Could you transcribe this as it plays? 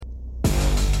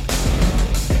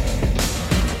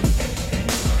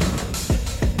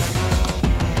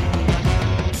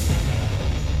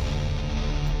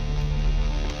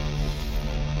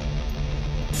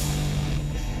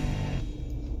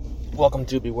Welcome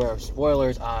to Beware of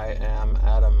Spoilers. I am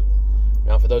Adam.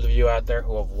 Now, for those of you out there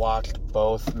who have watched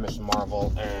both Ms.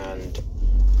 Marvel and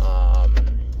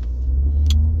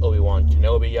Obi-Wan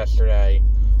Kenobi yesterday,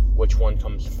 which one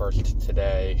comes first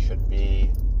today should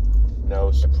be no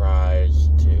surprise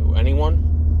to anyone.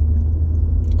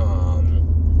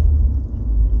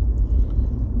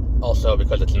 Also,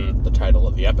 because it's in the title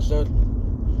of the episode,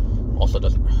 also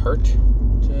doesn't hurt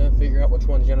to figure out which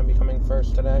one's going to be coming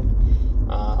first today.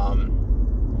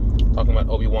 Talking about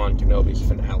Obi-Wan Kenobi's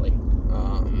finale.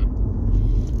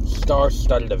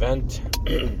 Star-studded event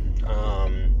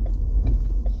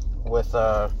with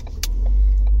a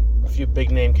few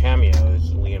big-name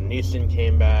cameos. Liam Neeson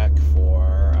came back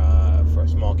for a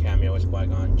small cameo as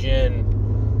Qui-Gon Jinn.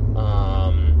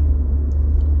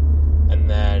 And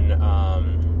then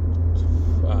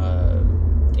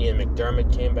Ian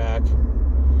McDiarmid came back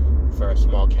for a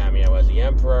small cameo as the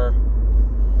Emperor.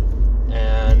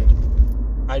 And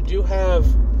I do have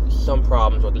some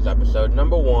problems with this episode.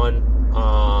 Number one,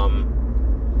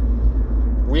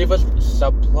 Reva's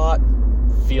subplot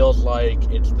feels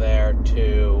like it's there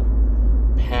to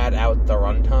pad out the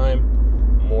runtime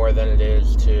more than it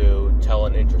is to tell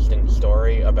an interesting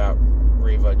story about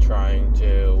Reva trying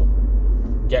to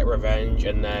get revenge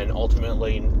and then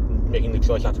ultimately making the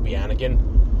choice not to be Anakin.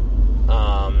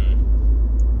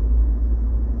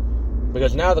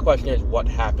 Because now the question is, what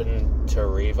happened to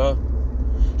Reva?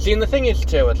 See, and the thing is,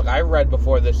 too, it's like I read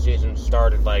before this season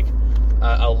started, like,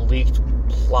 a leaked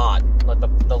plot, like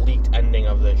the leaked ending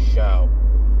of this show.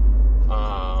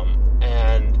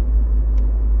 And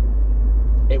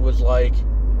it was like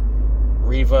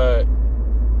Reva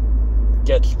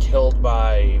gets killed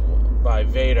by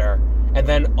Vader, and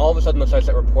then all of a sudden the sites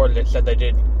that reported it said they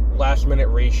did last-minute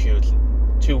reshoots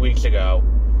 2 weeks ago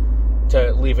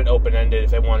to leave it open-ended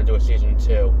if they want to do a season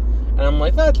 2. And I'm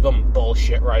like, that's some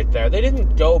bullshit right there. They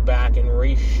didn't go back and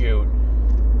reshoot,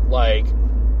 like,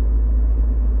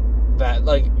 that,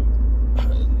 like,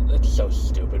 it's so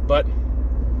stupid. But,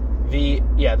 they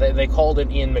called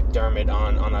in Ian McDiarmid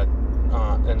on a,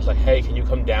 and it's like, hey, can you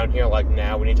come down here, like,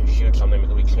 now? We need to shoot something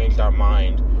because we changed our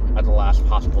mind at the last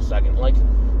possible second. Like,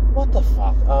 what the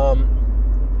fuck?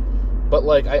 But,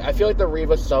 like, I feel like the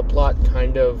Reva subplot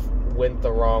kind of went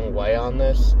the wrong way on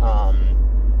this. I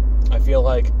feel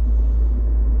like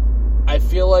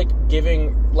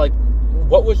giving, like,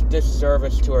 what was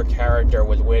disservice to her character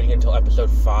was waiting until episode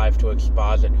 5 to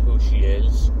exposit who she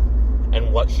is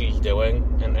and what she's doing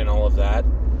and all of that.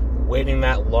 Waiting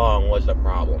that long was the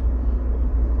problem.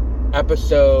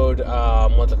 Episode,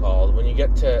 what's it called? When you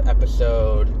get to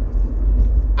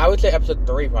I would say episode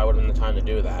 3 probably would have been the time to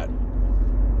do that.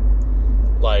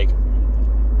 Like,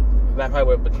 that probably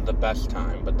would have been the best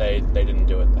time, but they didn't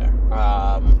do it there.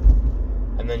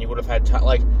 And then you would have had time,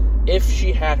 like, if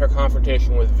she had her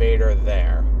confrontation with Vader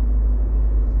there,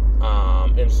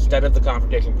 instead of the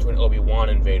confrontation between Obi-Wan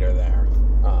and Vader there,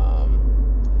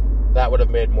 that would have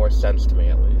made more sense to me,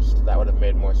 at least. That would have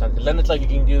made more sense. Because then it's like you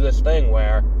can do this thing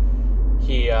where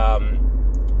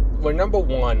where number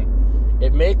one,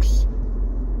 it makes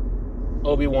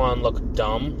Obi-Wan look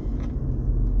dumb.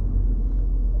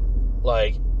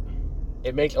 Like,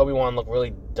 it makes Obi-Wan look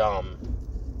really dumb.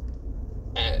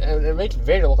 And it makes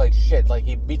Vader look like shit. Like,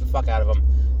 he beat the fuck out of him.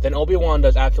 Then Obi-Wan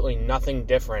does absolutely nothing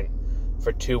different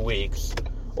for 2 weeks.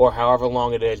 Or however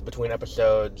long it is between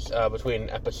episode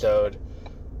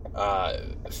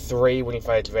 3 when he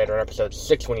fights Vader and episode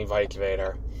 6 when he fights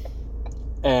Vader.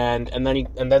 And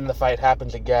then the fight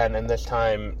happens again, and this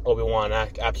time Obi-Wan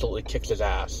absolutely kicks his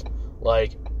ass.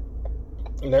 Like,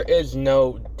 there is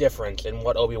no difference in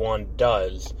what Obi-Wan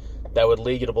does that would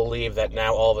lead you to believe that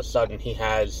now all of a sudden he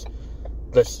has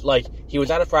this, like, he was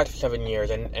out of practice for 7 years,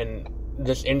 and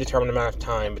this indeterminate amount of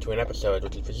time between episodes,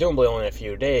 which is presumably only a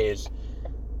few days,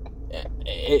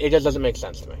 it just doesn't make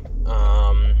sense to me.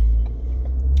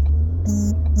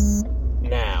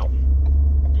 Now,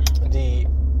 the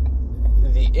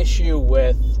issue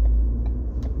with,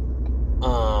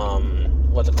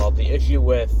 the issue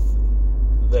with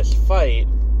this fight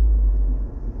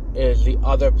is the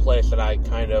other place that I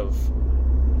kind of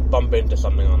bump into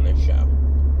something on this show.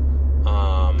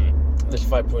 This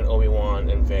fight between Obi-Wan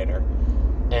and Vader.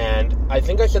 And I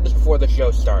think I said this before the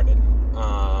show started,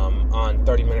 on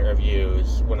 30-minute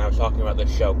reviews, when I was talking about the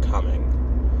show coming,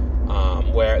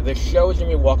 where this show is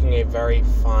going to be walking a very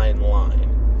fine line.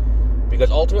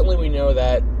 Because ultimately we know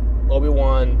that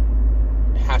Obi-Wan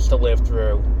has to live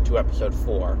through to episode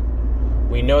 4.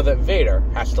 We know that Vader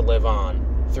has to live on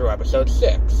through episode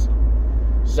 6.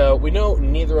 So we know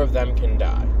neither of them can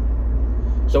die.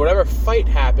 So whatever fight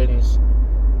happens,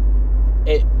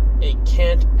 it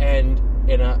can't end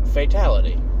in a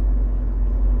fatality.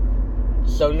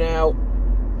 So now,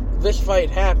 this fight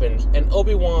happens, and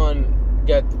Obi-Wan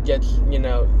gets,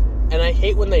 and I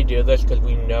hate when they do this, because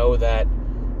we know that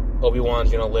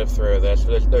Obi-Wan's gonna live through this.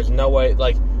 There's no way,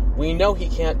 we know he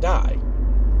can't die,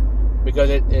 because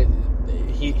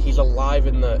he's alive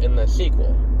in the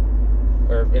sequel,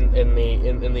 or in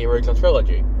the original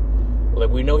trilogy.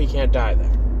 We know he can't die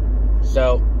there.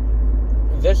 So,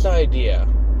 this idea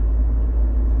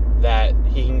that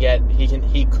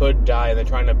he could die, and they're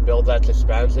trying to build that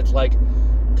suspense, it's like,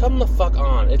 come the fuck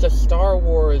on. It's a Star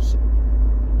Wars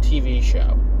TV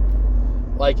show.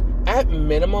 At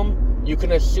minimum, you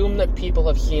can assume that people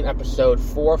have seen episode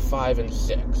 4, 5, and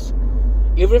 6.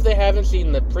 Even if they haven't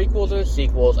seen the prequels or the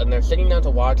sequels, and they're sitting down to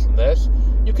watch this,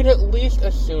 you can at least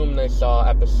assume they saw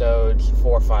episodes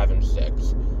 4, 5, and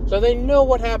 6. So they know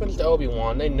what happens to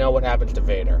Obi-Wan, they know what happens to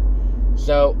Vader.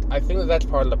 So, I think that's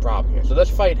part of the problem here. So this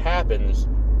fight happens,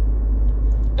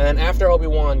 and then after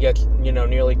Obi-Wan gets,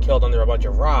 nearly killed under a bunch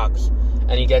of rocks,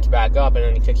 and he gets back up, and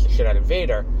then he kicks the shit out of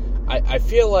Vader, I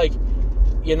feel like,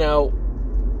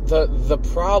 the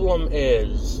problem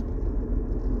is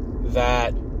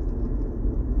that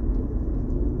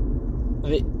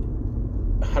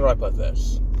how do I put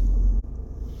this?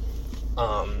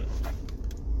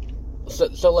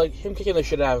 So him kicking the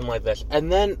shit out of him like this, and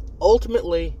then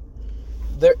ultimately,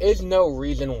 there is no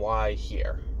reason why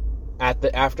here,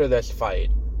 after this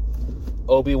fight,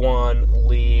 Obi-Wan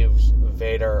leaves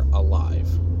Vader alive.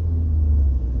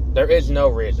 There is no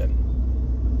reason.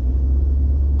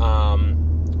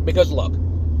 Because look,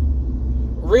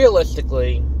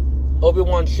 realistically,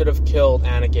 Obi-Wan should have killed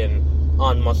Anakin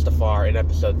on Mustafar in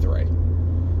episode 3.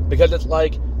 Because it's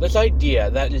this idea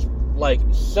that is,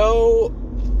 so,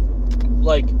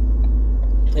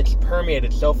 it's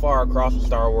permeated so far across the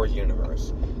Star Wars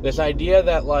universe. This idea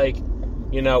that,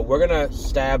 we're gonna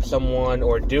stab someone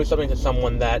or do something to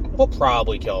someone that will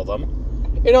probably kill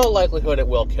them. In all likelihood, it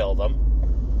will kill them.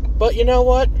 But you know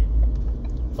what?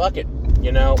 Fuck it.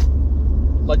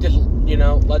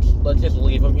 Let's just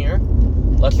leave them here.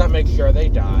 Let's not make sure they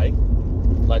die.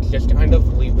 Let's just kind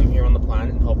of leave them here on the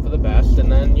planet and hope for the best.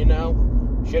 And then,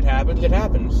 shit happens, it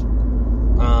happens.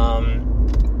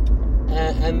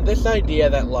 And this idea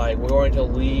that, we're going to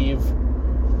leave,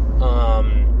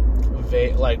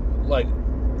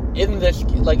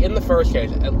 in the first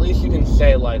case, at least you can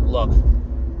say, look,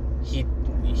 he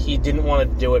didn't want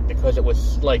to do it because it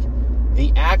was,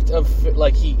 the act of,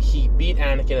 he beat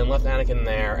Anakin and left Anakin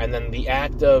there, and then the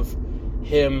act of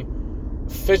him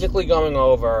physically going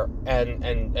over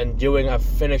and doing a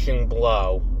finishing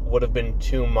blow would have been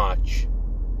too much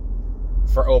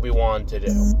for Obi-Wan to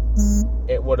do.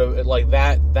 It would have,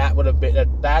 that would have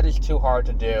been, that is too hard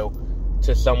to do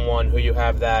to someone who you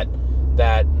have that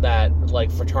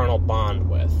fraternal bond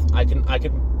with. I can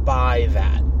buy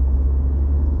that.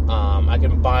 I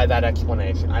can buy that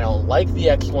explanation. I don't like the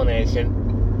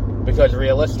explanation, because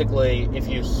realistically, if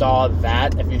you saw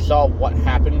what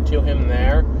happened to him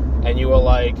there, and you were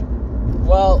like,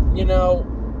 well,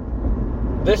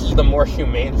 this is the more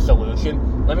humane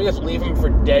solution. Let me just leave him for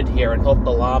dead here and hope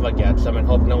the lava gets him and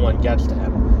hope no one gets to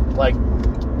him.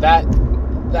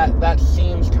 That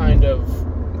seems kind of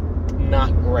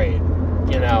not great,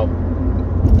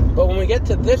 But when we get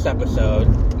to this episode,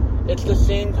 it's the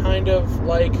same kind of,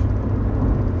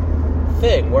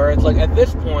 thing, where it's at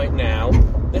this point now,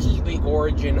 this is the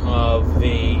origin of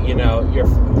the, your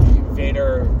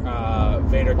Vader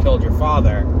killed your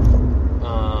father,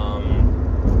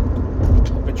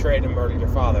 betrayed and murdered your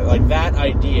father. That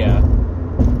idea,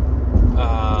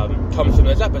 comes from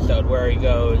this episode, where he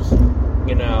goes,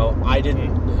 I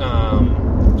didn't,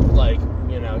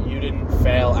 you didn't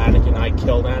fail Anakin, I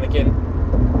killed Anakin,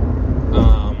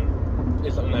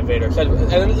 is something that Vader said.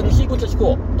 And the sequence is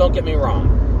cool, don't get me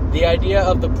wrong. The idea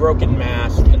of the broken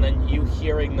mask, and then you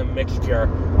hearing the mixture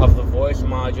of the voice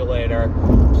modulator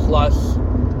plus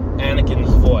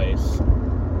Anakin's voice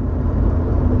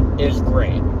is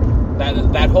great.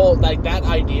 That whole, that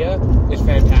idea is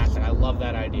fantastic. I love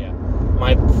that idea.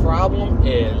 My problem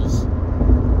is,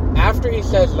 after he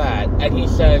says that, and he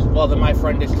says, well, then my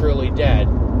friend is truly dead,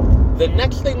 the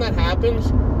next thing that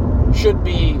happens should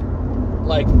be,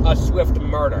 a swift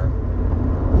murder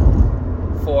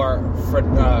for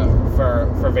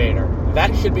Vader.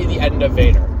 That should be the end of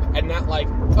Vader. And not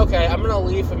okay, I'm gonna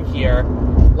leave him here.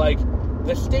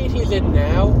 The state he's in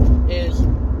now is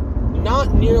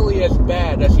not nearly as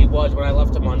bad as he was when I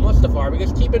left him on Mustafar,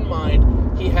 because keep in mind,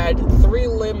 he had 3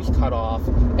 limbs cut off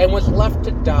and was left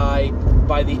to die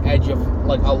by the edge of,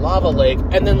 a lava lake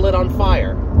and then lit on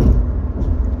fire.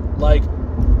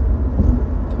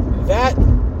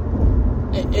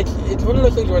 it's one of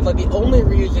those things where it's like the only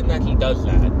reason that he does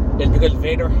that is because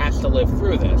Vader has to live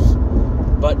through this.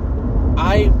 But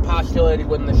I postulated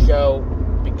when the show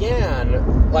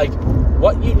began, like,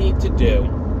 what you need to do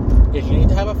is you need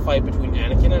to have a fight between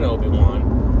Anakin and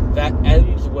Obi-Wan that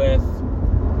ends with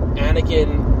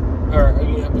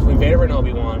between Vader and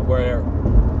Obi-Wan, where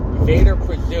Vader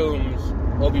presumes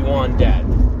Obi-Wan dead.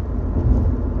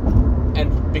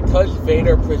 And because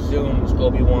Vader presumes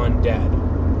Obi-Wan dead,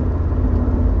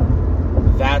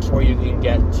 that's where you can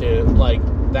get to, like,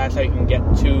 that's how you can get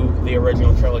to the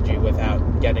original trilogy without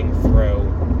getting through,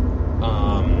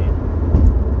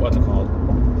 what's it called?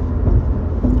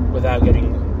 Without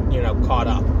getting, caught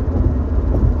up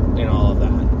in all of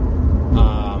that.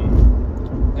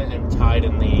 And tied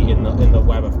in the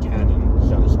web of canon,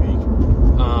 so to speak.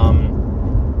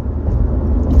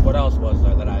 What else was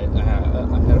there that I had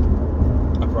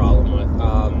a problem with?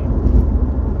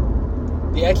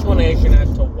 The explanation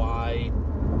as to why,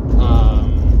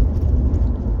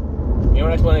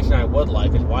 an explanation I would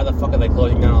like is why the fuck are they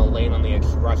closing down a lane on the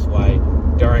expressway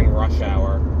during rush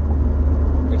hour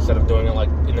instead of doing it like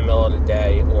in the middle of the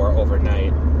day or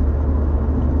overnight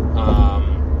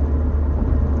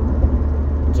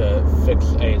to fix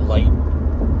a light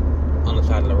on the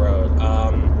side of the road.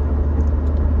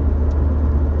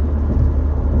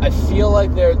 I feel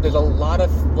like there's a lot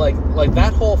of like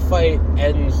that whole fight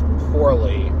ends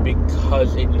poorly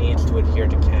because it needs to adhere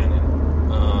to canon.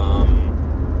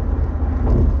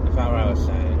 If that's what I was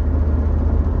saying.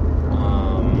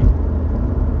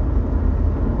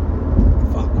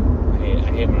 Fuck.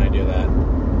 I hate when I do that.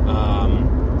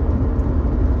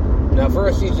 Now for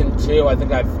a season 2, I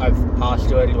think I've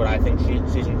postulated what I think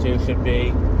season 2 should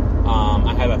be.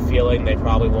 I have a feeling they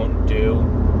probably won't do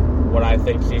what I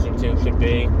think season 2 should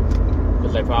be,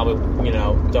 because they probably,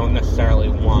 don't necessarily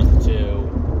want to,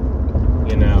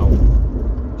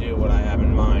 do what I have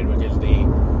in mind, which is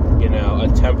a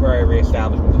temporary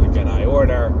reestablishment of the Jedi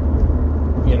Order,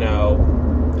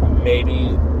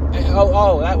 maybe,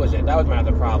 that was it. That was my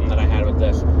other problem that I had with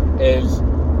this, is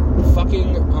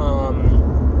fucking,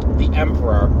 the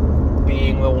Emperor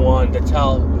being the one to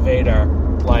tell Vader,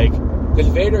 like, because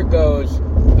Vader goes,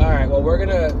 alright, well, we're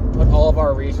gonna put all of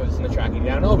our resources into tracking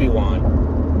down Obi-Wan.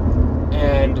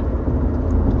 And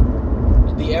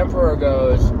the Emperor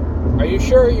goes, are you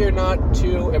sure you're not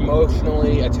too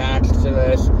emotionally attached to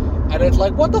this? And it's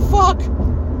like, what the fuck?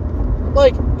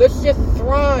 Like, the Sith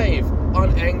thrive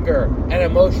on anger and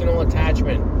emotional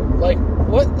attachment. Like,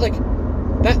 what? Like,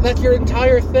 that's your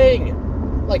entire thing.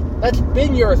 Like, that's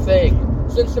been your thing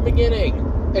since the beginning.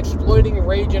 Exploiting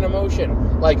rage and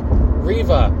emotion. Like,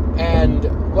 Reva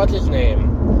and what's his name,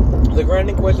 the Grand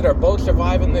Inquisitor, both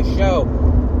survive in this show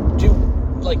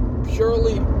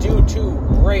purely due to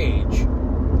rage.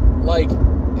 Like,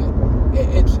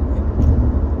 it's,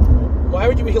 why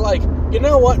would you be like, you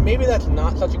know what, maybe that's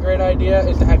not such a great idea,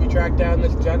 is to have you track down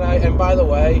this Jedi, and by the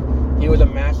way, he was a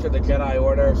master of the Jedi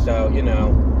Order, so,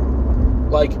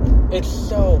 like, it's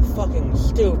so fucking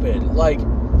stupid. Like,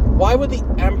 why would the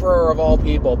Emperor of all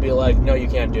people be like, no, you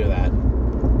can't do that?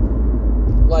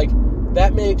 Like,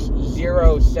 that makes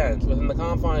zero sense within the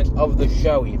confines of the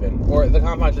show, even, or the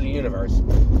confines of the universe.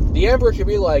 The Emperor should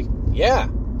be like, yeah,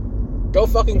 go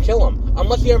fucking kill him.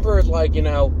 Unless the Emperor is like,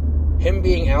 him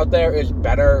being out there is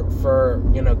better for,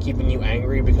 keeping you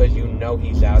angry because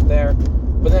he's out there.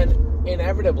 But then,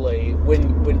 inevitably,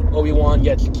 when Obi-Wan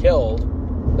gets killed,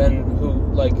 then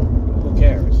who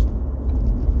cares?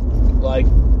 Like,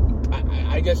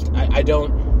 I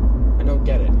don't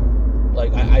get it.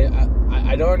 Like,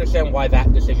 I don't understand why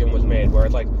that decision was made, where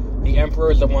it's like, the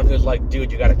Emperor is the one who's like,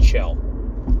 dude, you gotta chill.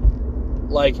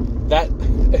 Like, that,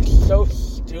 it's so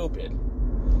stupid.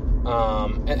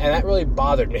 And that really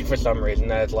bothered me for some reason,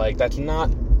 that it's like, that's not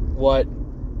what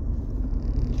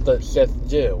the Sith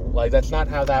do. Like, that's not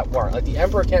how that works. Like, the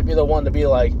Emperor can't be the one to be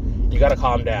like, you gotta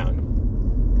calm down.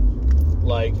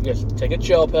 Like, just take a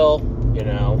chill pill,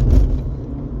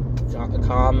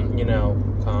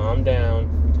 calm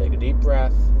down, take a deep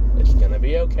breath, it's gonna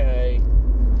be okay.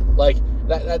 Like,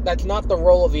 that's not the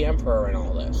role of the Emperor in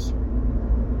all this.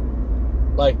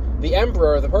 Like, the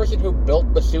Emperor, the person who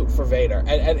built the suit for Vader,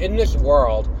 and in this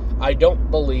world, I don't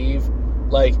believe,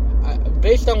 like,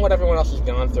 based on what everyone else has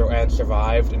gone through and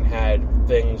survived and had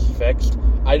things fixed,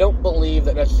 I don't believe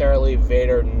that necessarily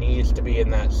Vader needs to be in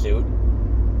that suit.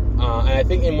 And I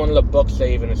think in one of the books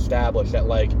they even established that,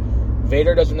 like,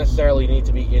 Vader doesn't necessarily need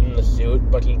to be in the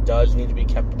suit, but he does need to be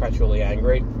kept perpetually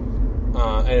angry,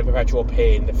 and in perpetual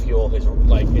pain to fuel his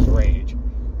rage.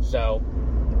 So,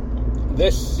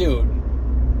 this suit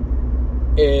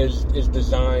is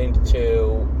designed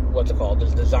to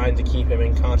is designed to keep him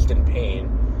in constant pain.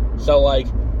 So, like,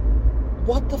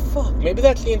 what the fuck? Maybe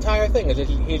that's the entire thing, is that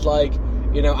he's like,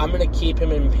 I'm going to keep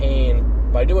him in pain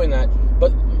by doing that.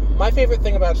 But my favorite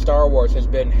thing about Star Wars has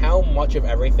been how much of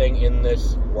everything in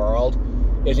this world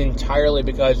is entirely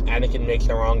because Anakin makes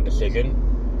the wrong decision.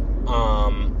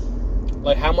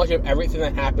 Like, how much of everything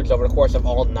that happens over the course of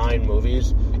all 9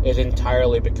 movies is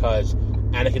entirely because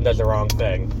Anakin does the wrong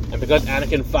thing. And because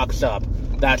Anakin fucks up,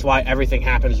 that's why everything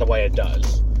happens the way it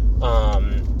does.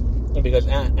 Because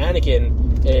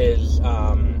Anakin is,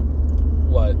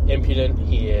 impudent,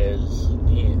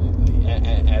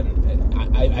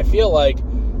 and I feel like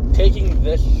taking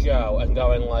this show and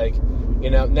going like,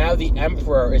 now the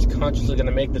Emperor is consciously going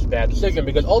to make this bad decision,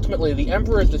 because ultimately the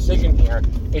Emperor's decision here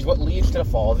is what leads to the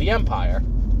fall of the Empire.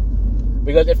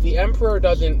 Because if the Emperor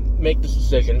doesn't make this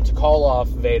decision to call off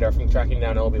Vader from tracking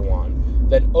down Obi-Wan,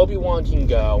 then Obi-Wan can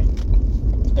go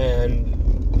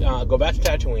and go back to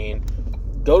Tatooine,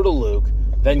 go to Luke,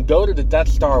 then go to the Death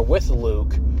Star with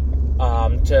Luke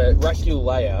to rescue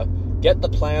Leia, get the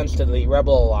plans to the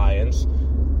Rebel Alliance,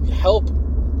 help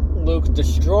Luke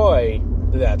destroy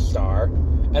the Death Star,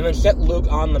 and then set Luke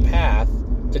on the path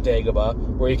to Dagobah,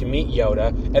 where you can meet Yoda,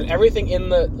 and everything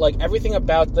everything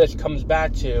about this comes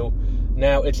back to,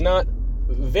 now, it's not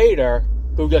Vader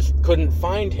who just couldn't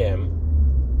find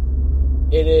him.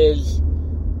 It is,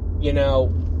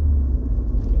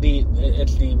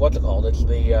 it's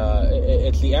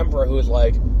the Emperor who is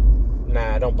like,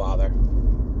 nah, don't bother.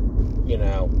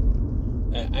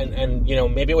 And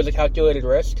maybe it was a calculated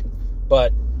risk,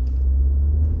 but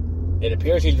it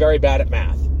appears he's very bad at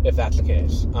math, if that's the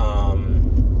case.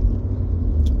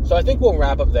 So I think we'll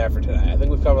wrap up there for today. I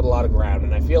think we've covered a lot of ground,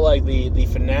 and I feel like the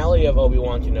finale of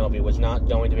Obi-Wan Kenobi was not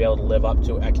going to be able to live up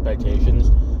to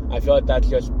expectations. I feel like that's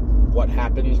just what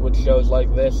happens with shows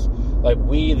like this. Like,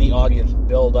 we, the audience,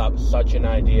 build up such an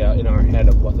idea in our head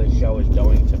of what the show is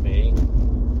going to be,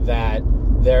 that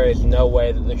there is no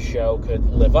way that the show could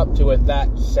live up to it.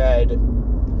 That said,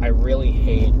 I really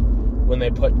hate when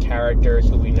they put characters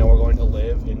who we know are going to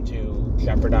live into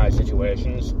jeopardized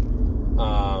situations.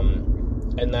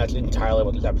 And that's entirely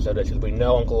what this episode is, because we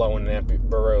know Uncle Owen and Aunt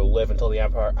Beru live until the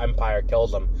Empire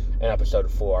kills them in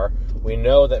episode 4. We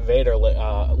know that Vader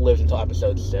lives until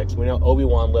episode 6. We know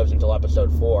Obi-Wan lives until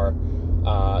episode 4.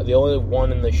 The only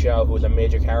one in the show who is a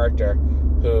major character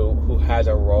who has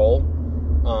a role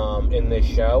in this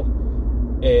show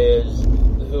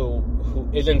who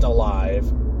isn't alive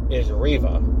is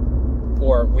Reva.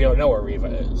 Or we don't know where Reva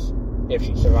is, if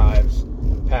she survives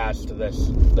past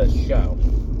this show.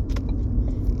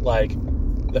 Like,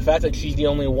 the fact that she's the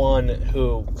only one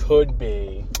who could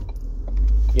be,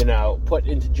 put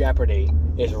into jeopardy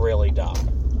is really dumb.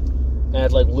 And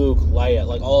it's like Luke, Leia,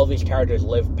 like, all of these characters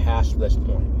live past this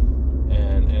point.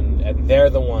 And they're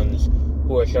the ones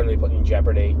who are shown to be put in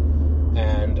jeopardy.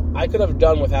 And I could have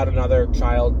done without another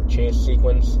child chase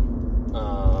sequence.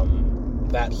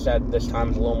 That said, this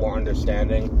time is a little more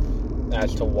understanding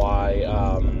as to why,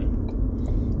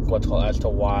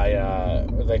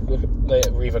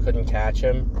 Reva couldn't catch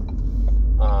him.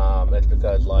 It's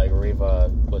because, Reva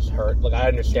was hurt. I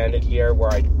understand it here,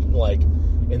 where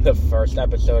in the first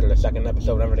episode or the second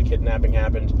episode, whenever the kidnapping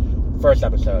happened, first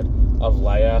episode of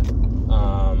Leia,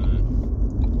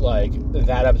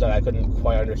 that episode I couldn't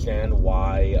quite understand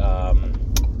why,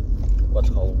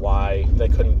 why they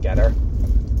couldn't get her.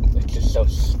 It's just so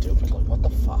stupid. What the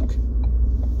fuck?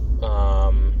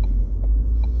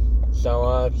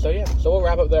 So we'll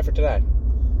wrap up there for today.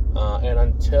 And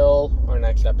until our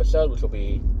next episode, which will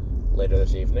be later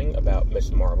this evening, about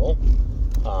Miss Marvel,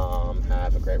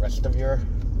 have a great rest of your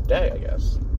day, I guess.